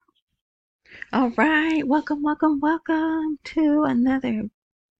All right, welcome to another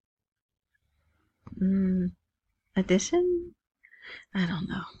mm, edition. I don't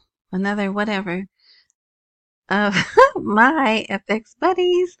know, another whatever of my FX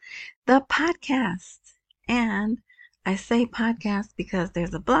Buddies, the podcast. And I say podcast because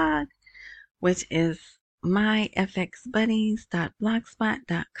there's a blog, which is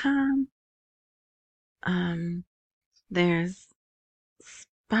myfxbuddies.blogspot.com. There's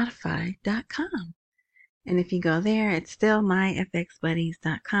Spotify.com. And if you go there, it's still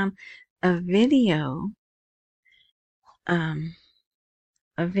myfxbuddies.com. A video, um,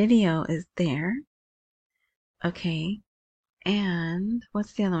 a video is there. Okay. And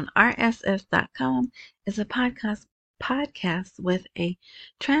what's the other one? RSS.com is a podcast with a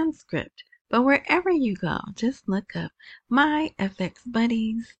transcript. But wherever you go, just look up My FX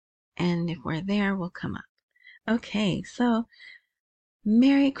Buddies, and if we're there, we'll come up. Okay, so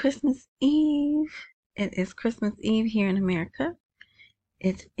Merry Christmas Eve. It is Christmas Eve here in America.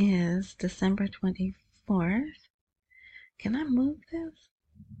 It is December 24th. Can I move this?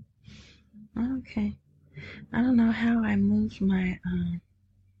 Okay. I don't know how I moved my,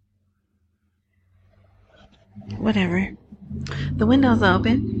 whatever. The window's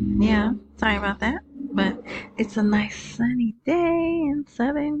open. Yeah, sorry about that. But it's a nice sunny day in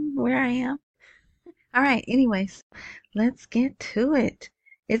Southern where I am. All right, anyways, let's get to it.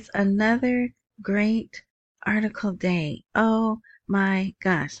 It's another great article day. Oh my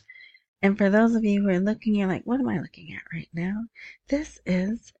gosh. And for those of you who are looking, you're like, what am I looking at right now? This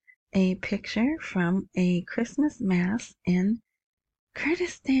is a picture from a Christmas Mass in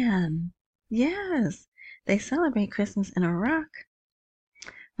Kurdistan. Yes, they celebrate Christmas in Iraq.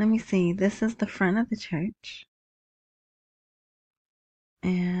 Let me see. This is the front of the church.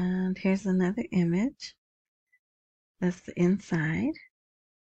 And here's another image. That's the inside.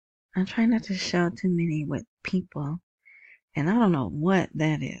 I'm trying not to show too many with people. And I don't know what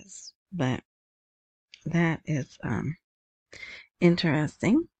that is, but that is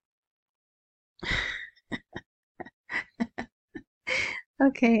interesting.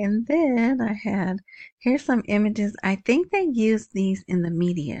 Okay, and then here's some images. I think they used these in the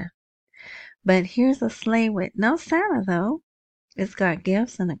media. But here's a sleigh with no Santa, though. It's got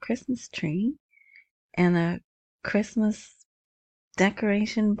gifts and a Christmas tree and a Christmas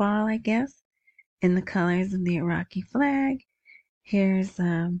decoration ball, I guess, in the colors of the Iraqi flag. Here's,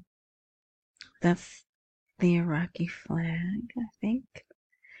 that's the Iraqi flag, I think.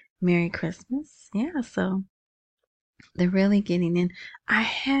 Merry Christmas. Yeah, so they're really getting in. I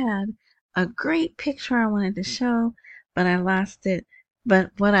had a great picture I wanted to show, but I lost it.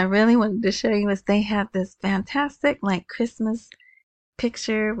 But what I really wanted to show you is they have this fantastic like Christmas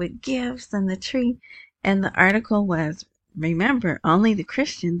picture with gifts and the tree. And the article was, remember, only the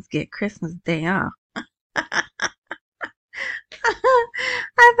Christians get Christmas Day off. I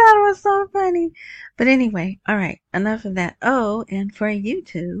thought it was so funny. But anyway, all right, enough of that. Oh, and for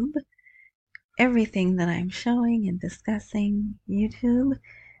YouTube, everything that I'm showing and discussing, YouTube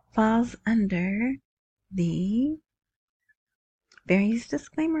falls under the Fair Use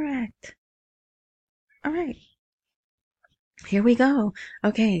Disclaimer Act. All right, here we go.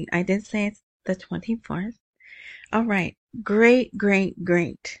 Okay, I did say it's the 24th. All right, great.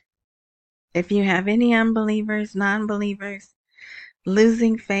 If you have any unbelievers, non-believers,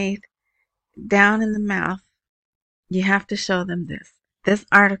 losing faith, down in the mouth, you have to show them this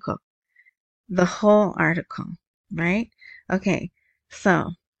article, the whole article, right? Okay,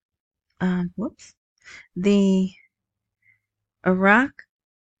 so, whoops, the Iraq,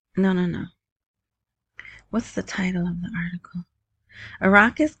 no. What's the title of the article?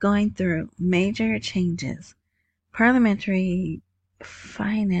 Iraq is going through major changes. Parliamentary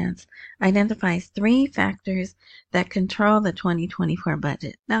Finance identifies 3 factors that control the 2024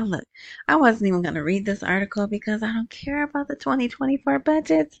 budget. Now look, I wasn't even going to read this article because I don't care about the 2024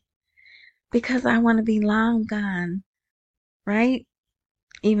 budget because I want to be long gone, right?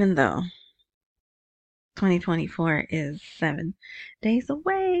 Even though 2024 is 7 days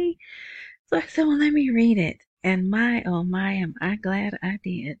away. So I said, well, let me read it. And my, oh my, am I glad I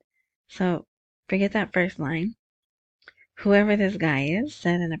did. So forget that first line. Whoever this guy is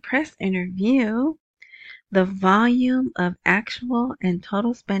said in a press interview, the volume of actual and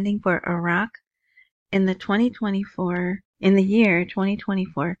total spending for Iraq in the year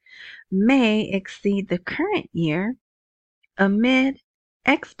 2024 may exceed the current year amid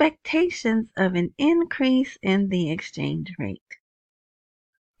expectations of an increase in the exchange rate.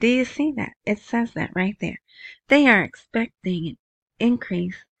 Do you see that? It says that right there. They are expecting an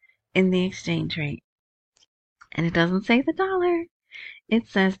increase in the exchange rate. And it doesn't say the dollar. It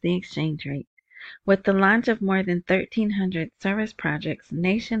says the exchange rate. with the launch of more than 1,300 service projects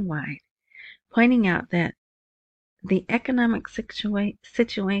nationwide, pointing out that the economic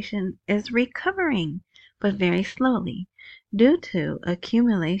situation is recovering, but very slowly, due to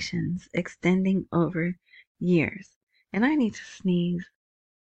accumulations extending over years. And I need to sneeze.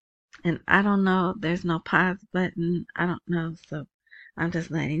 And I don't know, there's no pause button. I don't know, so I'm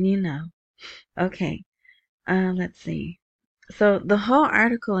just letting you know. Okay, let's see. So the whole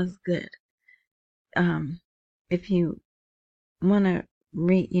article is good. If you want to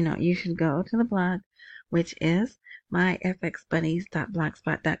read, you should go to the blog, which is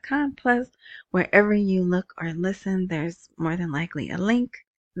myfxbuddies.blogspot.com. Plus, wherever you look or listen, there's more than likely a link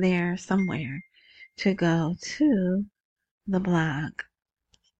there somewhere to go to the blog.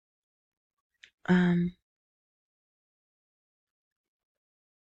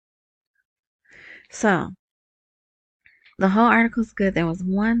 So the whole article's good. There was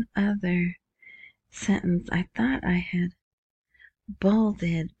one other sentence I thought I had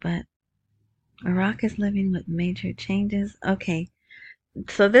bolded, but Iraq is living with major changes. Okay,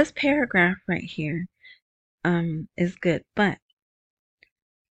 so this paragraph right here is good, but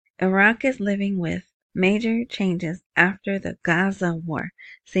Iraq is living with major changes after the Gaza war.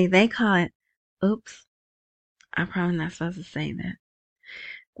 See, they call it, oops, I'm probably not supposed to say that.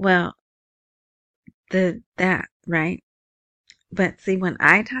 Well, that, right? But see, when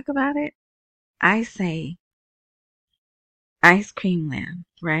I talk about it, I say ice cream land,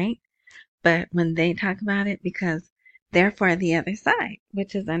 right? But when they talk about it, because they're for the other side,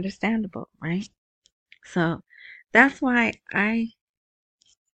 which is understandable, right? So that's why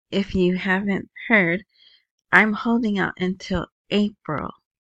if you haven't heard, I'm holding out until April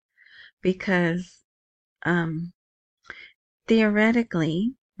because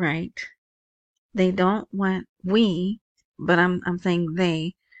theoretically, right, they don't want but I'm saying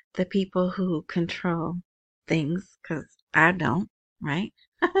they, the people who control things, because I don't, right?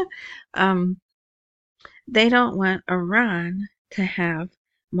 They don't want Iran to have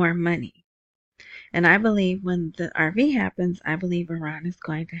more money. And I believe when the RV happens, I believe Iran is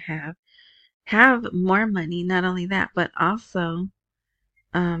going to have more money. Not only that, but also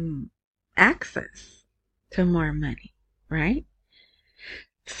access to more money, right?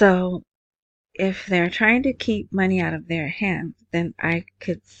 So if they're trying to keep money out of their hands, then I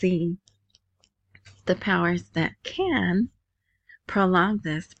could see the powers that can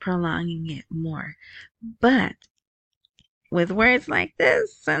prolonging it more. But with words like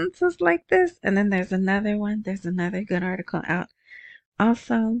this, sentences like this, and then there's another good article out.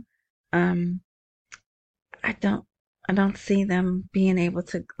 Also, I don't see them being able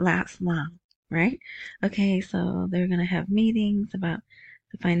to last long, right? Okay, so they're gonna have meetings about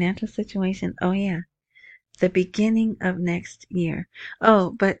the financial situation. Oh yeah, the beginning of next year.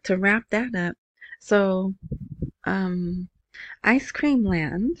 Oh, but to wrap that up, so Ice Cream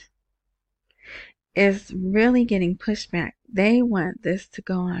Land is really getting pushed back. They want this to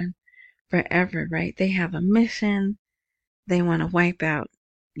go on forever, right? They have a mission. They want to wipe out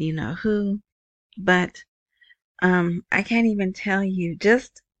you know who. But I can't even tell you,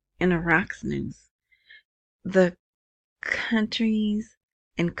 just in Iraq's news, the countries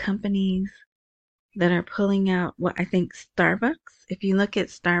and companies that are pulling out what I think Starbucks, if you look at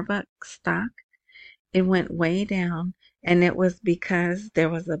Starbucks stock, it went way down, and it was because there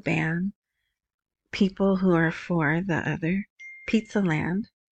was a ban. People who are for the other Pizza Land,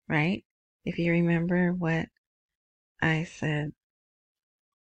 right? If you remember what I said,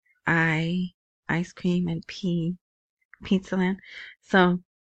 ice cream and Pizza Land. So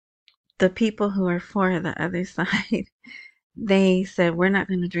the people who are for the other side, they said, we're not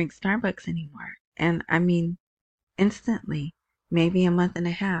going to drink Starbucks anymore. And I mean, instantly, maybe a month and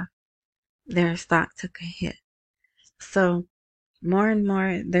a half, their stock took a hit. So more and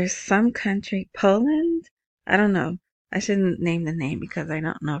more, there's some country, Poland, I don't know. I shouldn't name the name because I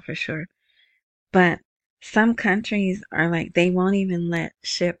don't know for sure. But some countries are like, they won't even let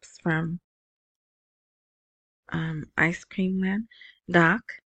ships from Ice Cream Land dock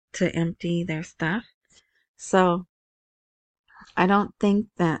to empty their stuff. So I don't think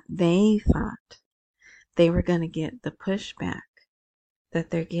that they thought they were going to get the pushback that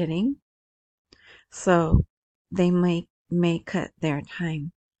they're getting. So they may cut their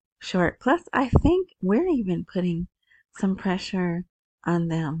time short. Plus, I think we're even putting some pressure on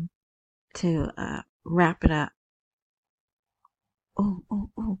them to wrap it up. Oh.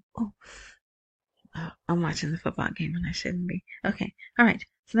 I'm watching the football game and I shouldn't be. Okay. All right.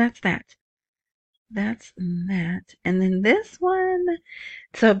 So that's that. that's that. And then this one,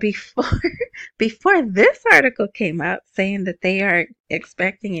 so before this article came out saying that they are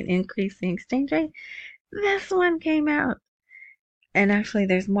expecting an increase in exchange rate, this one came out. And actually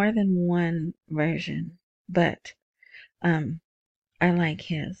there's more than one version, but I like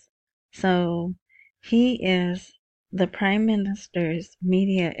his. So he is the Prime Minister's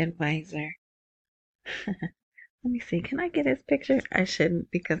media advisor. Let me see. Can I get his picture? I shouldn't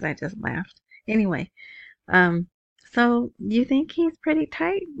because I just laughed. Anyway, um, so you think he's pretty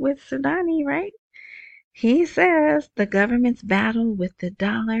tight with Sudani, right? He says the government's battle with the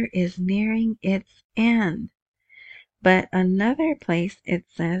dollar is nearing its end. But another place it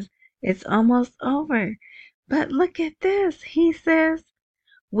says it's almost over. But look at this. He says,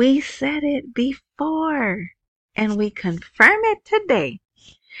 we said it before and we confirm it today.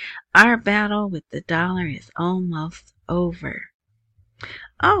 Our battle with the dollar is almost over.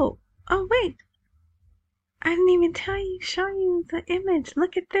 Oh, wait. I didn't even show you the image.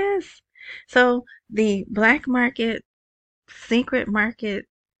 Look at this. So the black market, secret market,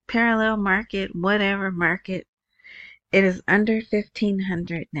 parallel market, whatever market, it is under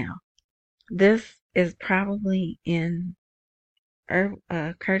 1,500 now. This is probably in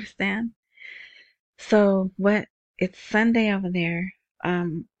Kurdistan. So it's Sunday over there.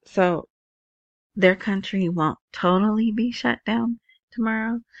 So their country won't totally be shut down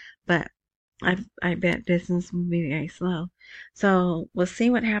tomorrow, but I bet business will be very slow. So we'll see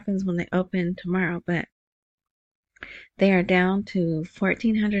what happens when they open tomorrow, but they are down to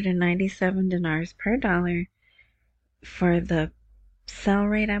 1,497 dinars per dollar for the sell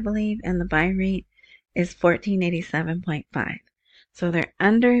rate, I believe, and the buy rate is 1487.5. So they're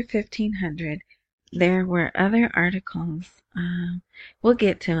under 1,500. There were other articles. We'll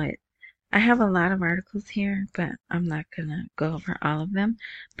get to it. I have a lot of articles here, but I'm not going to go over all of them.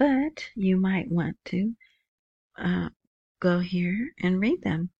 But you might want to go here and read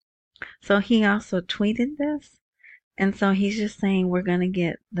them. So he also tweeted this. And so he's just saying we're going to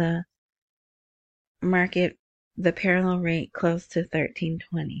get the market, the parallel rate close to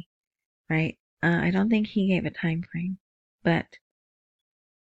 1320, right? I don't think he gave a time frame, but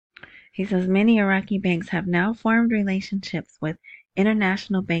he says many Iraqi banks have now formed relationships with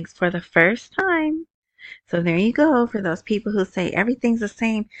international banks for the first time. So there you go for those people who say everything's the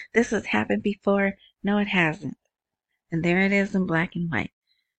same. This has happened before. No, it hasn't. And there it is in black and white.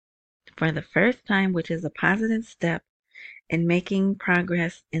 For the first time, which is a positive step in making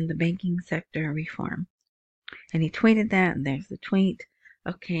progress in the banking sector reform. And he tweeted that, and there's the tweet.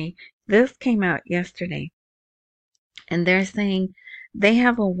 Okay, this came out yesterday. And they're saying they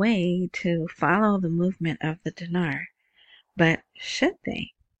have a way to follow the movement of the dinar. But should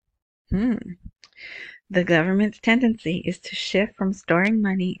they? The government's tendency is to shift from storing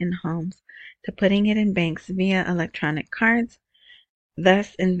money in homes to putting it in banks via electronic cards,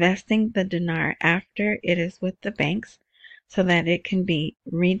 thus investing the dinar after it is with the banks so that it can be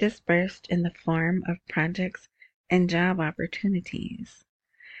redispersed in the form of projects and job opportunities.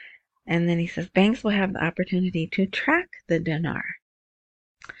 And then he says banks will have the opportunity to track the dinar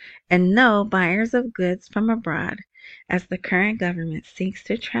and know buyers of goods from abroad as the current government seeks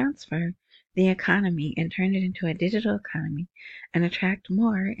to transfer the economy and turn it into a digital economy and attract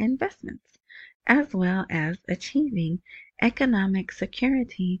more investments, as well as achieving economic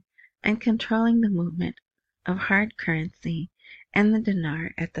security and controlling the movement of hard currency and the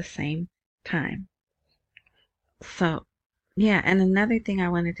dinar at the same time. So, yeah, and another thing I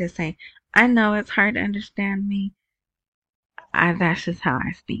wanted to say, I know it's hard to understand me. That's just how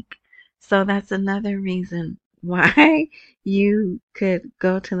I speak. So that's another reason why you could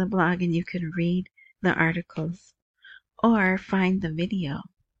go to the blog and you could read the articles or find the video,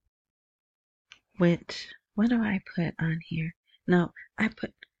 which, what do I put on here? No, I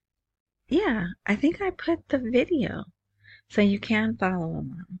think I put the video so you can follow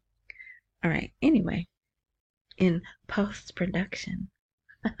along. All right, anyway, in post-production.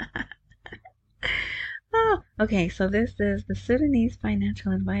 Oh, okay, so this is the Sudanese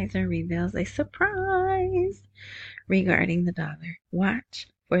financial advisor reveals a surprise regarding the dollar. Watch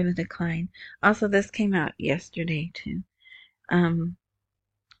for the decline. Also, this came out yesterday too. And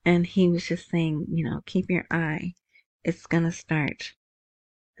he was just saying, keep your eye. It's gonna start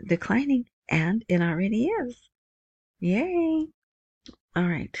declining, and it already is. Yay! All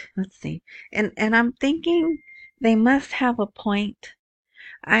right, let's see. And I'm thinking they must have a point.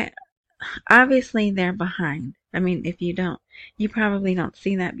 Obviously they're behind. I mean, if you probably don't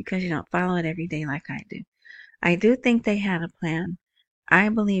see that because you don't follow it every day like I do. I do think they had a plan. I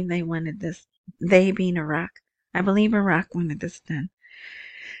believe they wanted this, they being Iraq. I believe Iraq wanted this done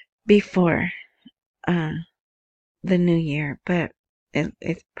before uh, the new year, but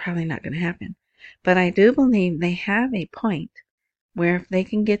it's probably not going to happen. But I do believe they have a point where if they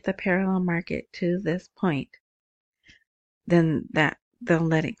can get the parallel market to this point, then that they'll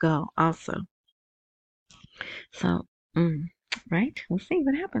let it go also. So, right? We'll see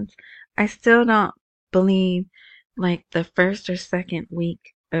what happens. I still don't believe like the first or second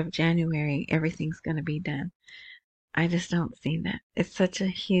week of January everything's going to be done. I just don't see that. It's such a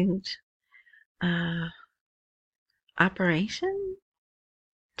huge uh operation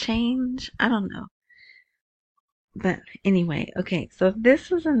change. I don't know. But anyway, okay, so this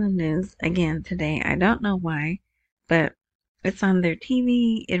was in the news again today. I don't know why, but it's on their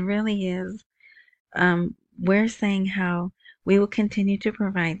TV. It really is. We're saying how we will continue to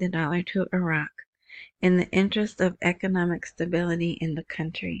provide the dollar to Iraq in the interest of economic stability in the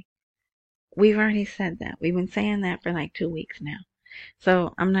country. We've already said that. We've been saying that for like 2 weeks now.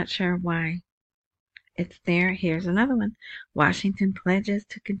 So I'm not sure why it's there. Here's another one. Washington pledges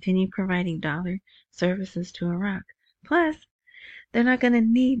to continue providing dollar services to Iraq. Plus, they're not going to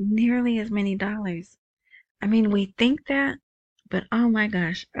need nearly as many dollars. I mean, we think that, but oh my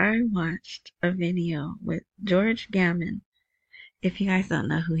gosh, I watched a video with George Gammon. If you guys don't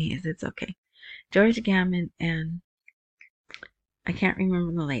know who he is, it's okay. George Gammon and I can't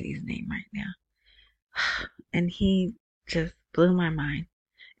remember the lady's name right now. And he just blew my mind.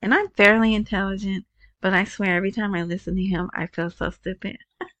 And I'm fairly intelligent, but I swear every time I listen to him, I feel so stupid.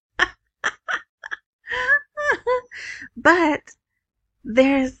 But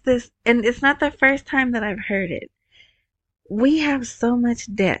there's this, and it's not the first time that I've heard it. We have so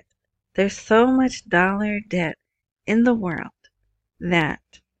much debt. There's so much dollar debt in the world that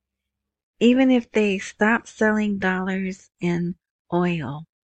even if they stop selling dollars in oil,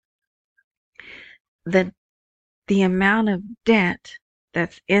 the amount of debt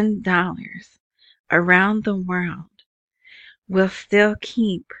that's in dollars around the world will still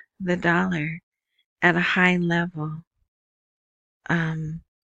keep the dollar at a high level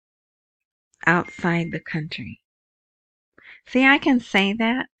outside the country. See, I can say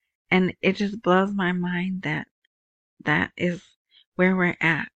that, and it just blows my mind that that is where we're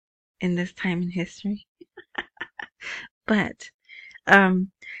at in this time in history. But,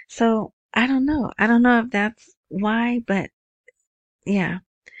 so I don't know. I don't know if that's why, but yeah,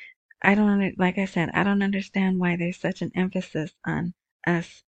 like I said, I don't understand why there's such an emphasis on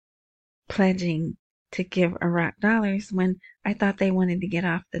us pledging to give Iraq dollars when I thought they wanted to get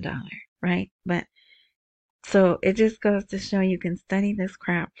off the dollar, right? But so it just goes to show you can study this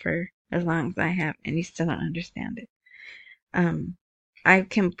crap for as long as I have and you still don't understand it. I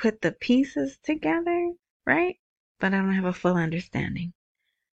can put the pieces together, right? But I don't have a full understanding.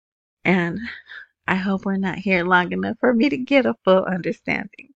 And I hope we're not here long enough for me to get a full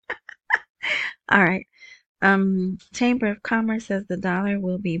understanding. All right. Chamber of Commerce says the dollar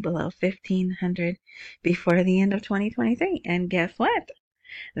will be below 1,500 before the end of 2023. And guess what?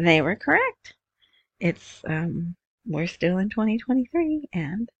 They were correct. It's, we're still in 2023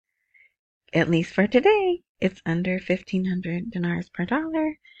 and at least for today, it's under 1,500 dinars per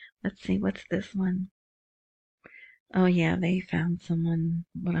dollar. Let's see, what's this one? Oh yeah, they found someone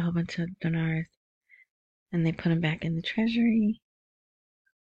with a whole bunch of dinars and they put them back in the treasury.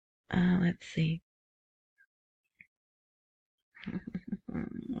 Let's see.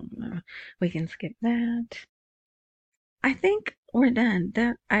 We can skip that. I think we're done.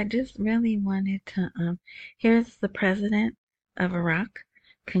 That I just really wanted to here's the president of Iraq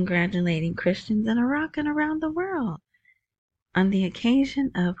congratulating Christians in Iraq and around the world on the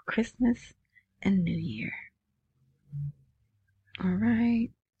occasion of Christmas and New Year. All right.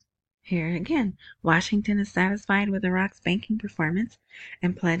 Here again, Washington is satisfied with Iraq's banking performance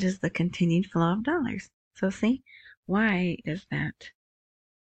and pledges the continued flow of dollars. So see, why is that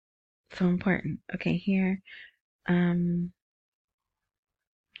so important? Okay, here the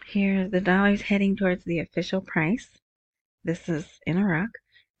dollar's heading towards the official price. This is in Iraq,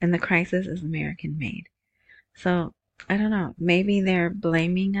 and the crisis is American made. So I don't know. Maybe they're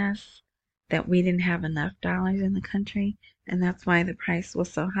blaming us that we didn't have enough dollars in the country, and that's why the price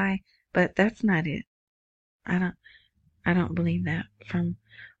was so high. But that's not it. I don't believe that from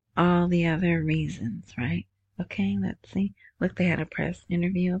all the other reasons, right? Okay, let's see. Look, they had a press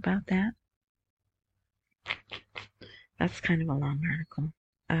interview about that. That's kind of a long article.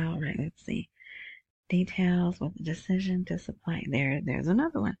 All right, let's see. Details with the decision to supply. There's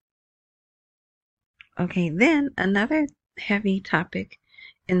another one. Okay, then another heavy topic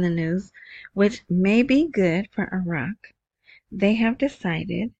in the news, which may be good for Iraq. They have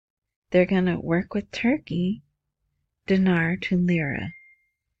decided they're going to work with Turkey, dinar to lira.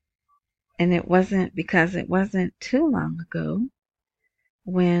 And it wasn't because it wasn't too long ago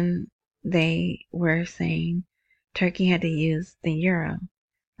when they were saying Turkey had to use the euro.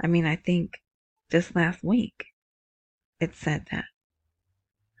 I mean, I think just last week it said that.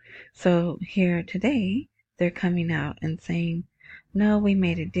 So here today, they're coming out and saying, no, we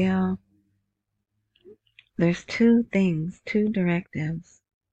made a deal. There's two things, two directives.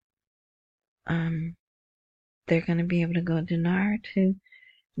 They're going to be able to go dinar to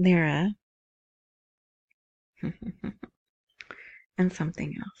lira and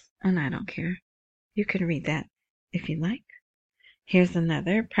something else. And I don't care. You can read that if you like. Here's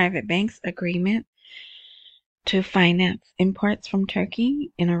another private banks agreement to finance imports from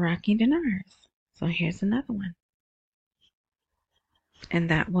Turkey in Iraqi dinars. So here's another one. And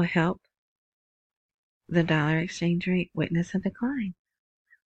that will help the dollar exchange rate witness a decline.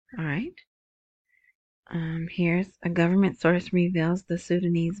 All right. Here's a government source reveals the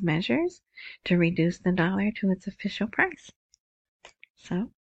Sudanese measures to reduce the dollar to its official price.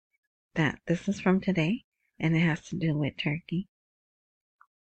 So this is from today, and it has to do with Turkey.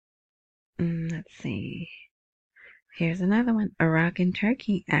 Let's see. Here's another one. Iraq and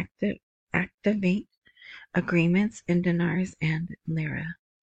Turkey activate agreements in dinars and lira.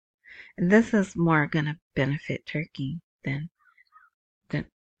 And this is more going to benefit Turkey than the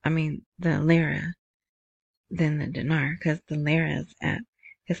lira than the dinar, because the lira is at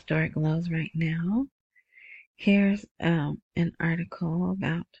historic lows right now. Here's an article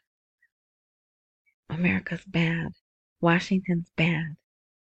about America's bad. Washington's bad.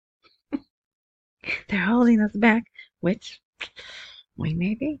 They're holding us back, which we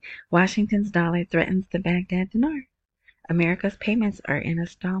may be. Washington's dollar threatens the Baghdad dinar. America's payments are in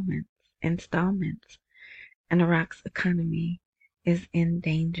installments, and Iraq's economy is in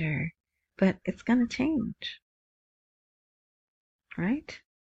danger. But it's going to change. Right?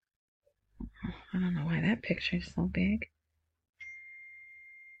 I don't know why that picture is so big.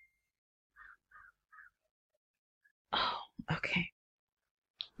 Oh, okay.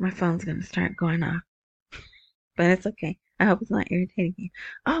 My phone's going to start going off. But it's okay. I hope it's not irritating you.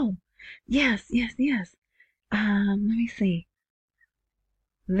 Oh, yes. Let me see.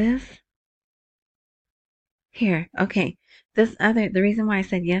 This here. Okay. The reason why I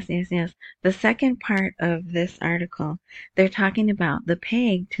said yes. The second part of this article, they're talking about the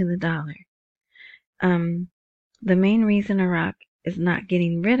peg to the dollar. The main reason Iraq is not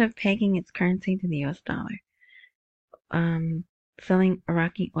getting rid of pegging its currency to the US dollar. Selling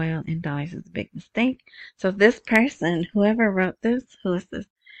Iraqi oil in dollars is a big mistake. So this person, whoever wrote this, who is this?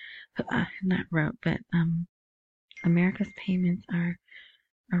 Not wrote, but America's payments are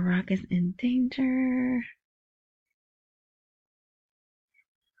Iraq is in danger.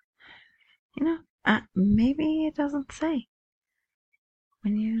 Maybe it doesn't say.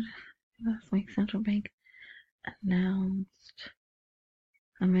 Last week central bank announced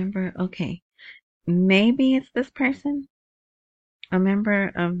a member. Okay, maybe it's this person, a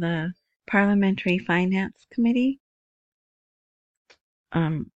member of the Parliamentary Finance Committee,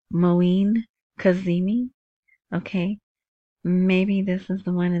 Moeen Kazemi. Okay, maybe this is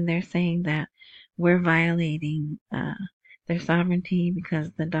the one, and they're saying that we're violating their sovereignty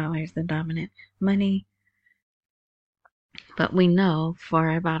because the dollar is the dominant money. But we know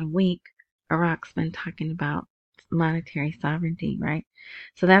for about a week, Iraq's been talking about monetary sovereignty, right?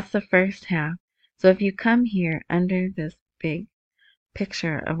 So that's the first half. So if you come here under this big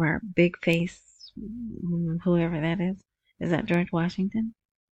picture of our big face, whoever that is that George Washington?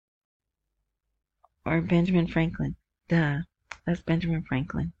 Or Benjamin Franklin? Duh, that's Benjamin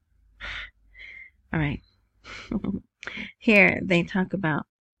Franklin. All right. Here they talk about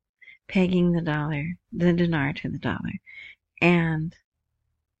pegging the dinar to the dollar. And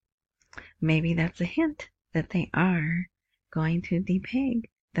maybe that's a hint that they are going to depeg.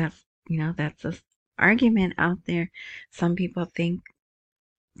 That's an argument out there. Some people think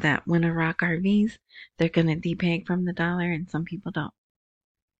that when Iraq RVs, they're going to depeg from the dollar, and some people don't.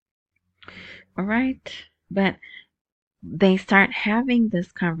 All right. But they start having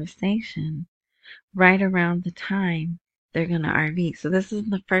this conversation right around the time they're going to RV. So this is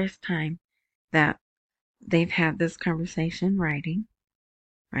the first time that they've had this conversation writing,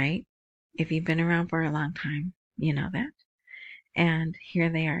 right? If you've been around for a long time, you know that. And here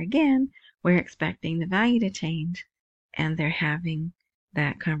they are again. We're expecting the value to change, and they're having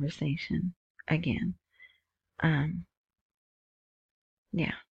that conversation again.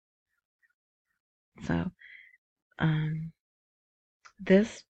 Yeah. So,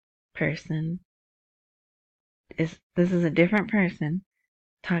 this is a different person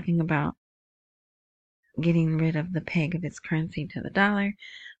talking about getting rid of the peg of its currency to the dollar.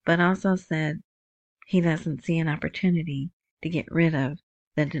 but also said he doesn't see an opportunity to get rid of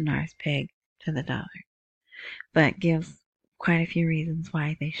the dinar's peg to the dollar, but gives quite a few reasons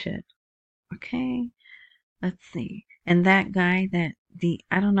why they should. Okay, let's see. And that guy that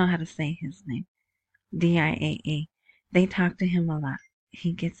I don't know how to say his name, DIAA, they talk to him a lot.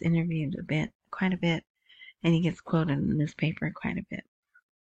 He gets interviewed quite a bit, and he gets quoted in the newspaper quite a bit.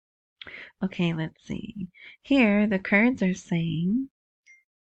 Okay, let's see. Here, the Kurds are saying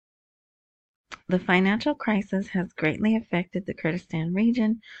the financial crisis has greatly affected the Kurdistan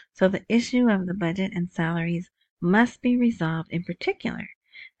region, so the issue of the budget and salaries must be resolved in particular,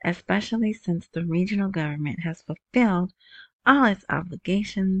 especially since the regional government has fulfilled all its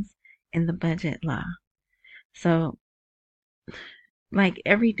obligations in the budget law. So, like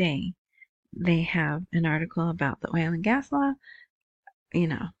every day, they have an article about the oil and gas law. You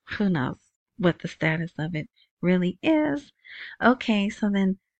know, who knows what the status of it really is. Okay, so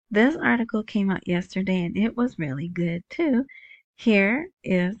then this article came out yesterday and it was really good too. Here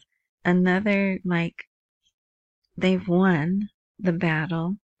is another, like, they've won the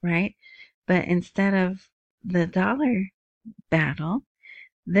battle, right? But instead of the dollar battle,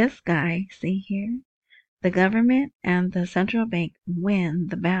 this guy, see here, the government and the central bank win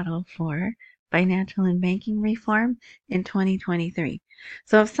the battle for financial and banking reform in 2023.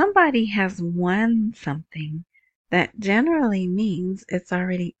 So if somebody has won something, that generally means it's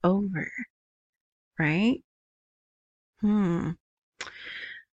already over, right?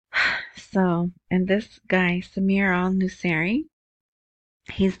 So, and this guy, Samir al-Nusayri,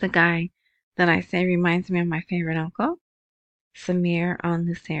 he's the guy that I say reminds me of my favorite uncle, Samir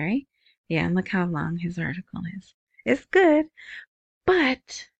al-Nusayri. Yeah, and look how long his article is. It's good,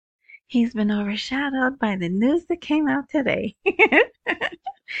 but he's been overshadowed by the news that came out today.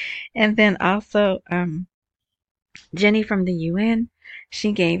 And then also, Jenny from the UN,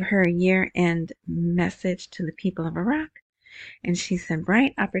 she gave her year-end message to the people of Iraq, and she said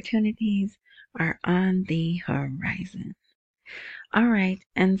bright opportunities are on the horizon. All right,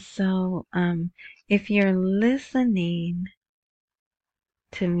 and so if you're listening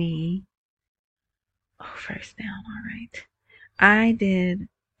to me, first down, all right. I did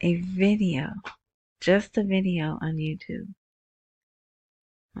a video, just a video on YouTube.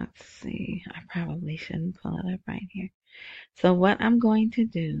 Let's see, I probably shouldn't pull it up right here. So what I'm going to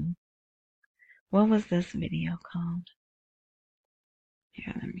do, what was this video called?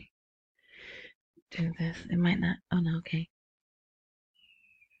 Here, let me do this. It might not, oh no, okay.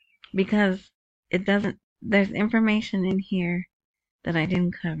 Because it doesn't, there's information in here that I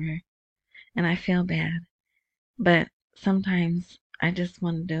didn't cover, and I feel bad. But sometimes I just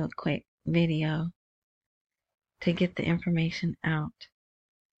want to do a quick video to get the information out.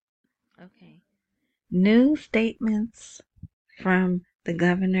 Okay. New statements from the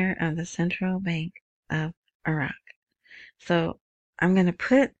governor of the Central Bank of Iraq. So I'm going to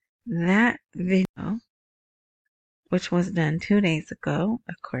put that video, which was done 2 days ago,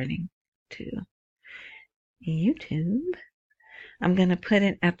 according to YouTube. I'm going to put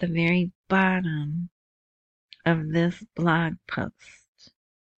it at the very bottom of this blog post.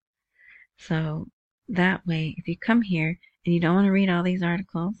 So that way, if you come here and you don't want to read all these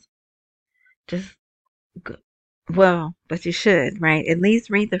articles, just go. Well, but you should, right? At least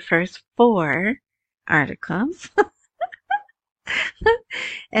read the first 4 articles.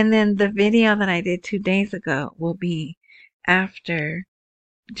 And then the video that I did 2 days ago will be after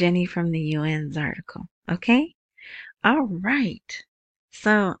Jenny from the UN's article. Okay? All right.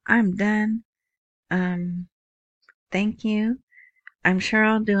 So I'm done. Thank you. I'm sure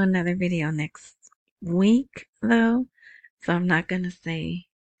I'll do another video next week though. So I'm not going to say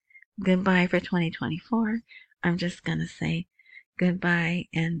goodbye for 2024. I'm just going to say goodbye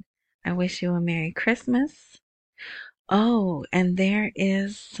and I wish you a Merry Christmas. Oh, and there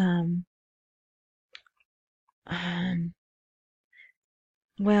is some,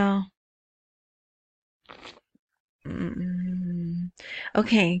 well,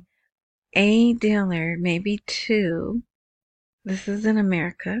 okay, a dealer, maybe 2. This is in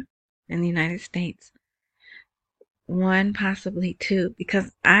America, in the United States. 1, possibly 2,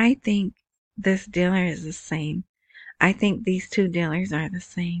 because I think this dealer is the same. I think these 2 dealers are the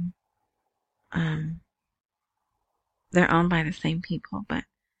same. They're owned by the same people, but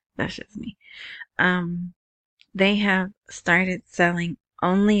that's just me. They have started selling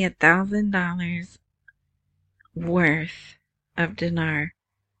only $1,000 worth of dinar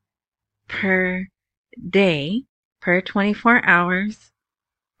per day, per 24 hours,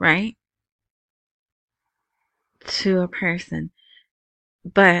 right? To a person.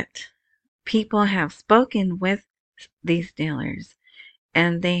 But people have spoken with these dealers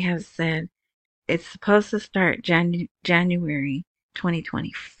and they have said it's supposed to start January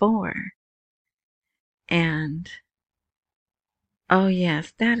 2024. And oh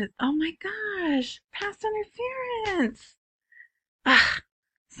yes, that is, oh my gosh, past interference. Ah,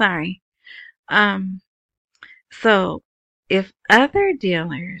 sorry. Um, so if other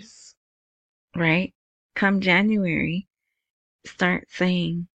dealers, right, come January, start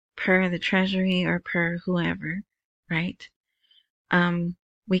saying per the treasury or per whoever, right?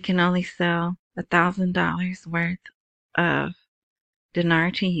 We can only sell $1,000 worth of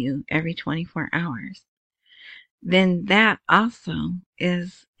dinar to you every 24 hours. Then that also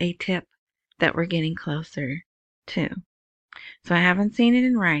is a tip that we're getting closer to. So I haven't seen it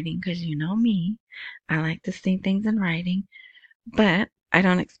in writing because you know me. I like to see things in writing, but I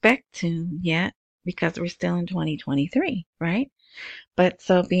don't expect to yet because we're still in 2023, right? But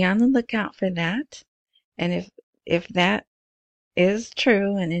so be on the lookout for that. And if that is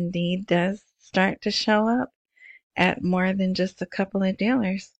true and indeed does start to show up at more than just a couple of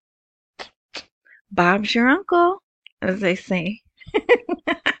dealers, Bob's your uncle, as they say.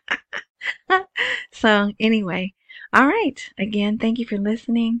 So anyway, all right. Again, thank you for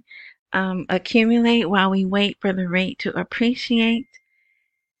listening. Accumulate while we wait for the rate to appreciate.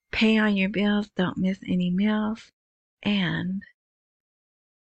 Pay all your bills. Don't miss any meals. And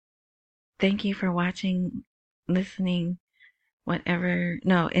thank you for watching, listening, whatever.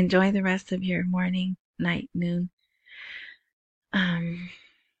 No, enjoy the rest of your morning, night, noon,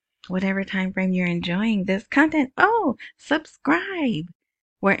 whatever time frame you're enjoying this content. Oh, subscribe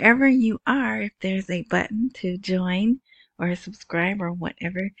wherever you are. If there's a button to join or subscribe or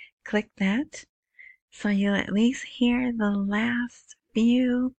whatever, click that so you'll at least hear the last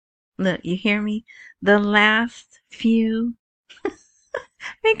few. Look, you hear me? The last few.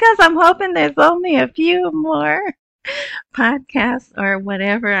 Because I'm hoping there's only a few more podcasts or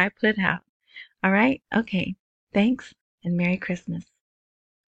whatever I put out. All right? Okay. Thanks and Merry Christmas.